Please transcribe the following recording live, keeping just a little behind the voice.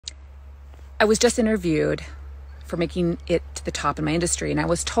I was just interviewed for making it to the top in my industry, and I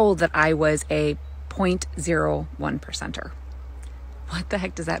was told that I was a 0.01%er. What the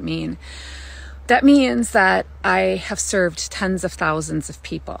heck does that mean? That means that I have served tens of thousands of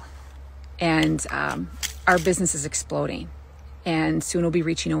people, and our business is exploding, and soon we'll be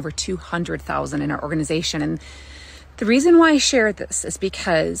reaching over 200,000 in our organization. And the reason why I share this is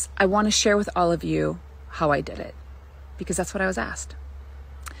because I want to share with all of you how I did it, because that's what I was asked.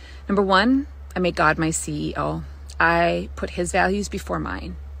 Number one, I made God my CEO. I put his values before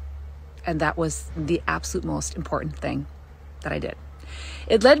mine, and that was the absolute most important thing that I did.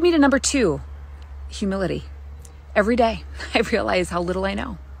 It led me to number two, humility. Every day, I realize how little I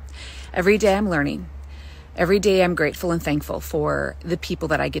know. Every day I'm learning. Every day I'm grateful and thankful for the people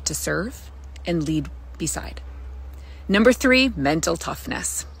that I get to serve and lead beside. Number three, mental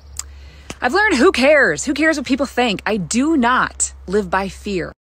toughness. I've learned who cares? Who cares what people think? I do not live by fear.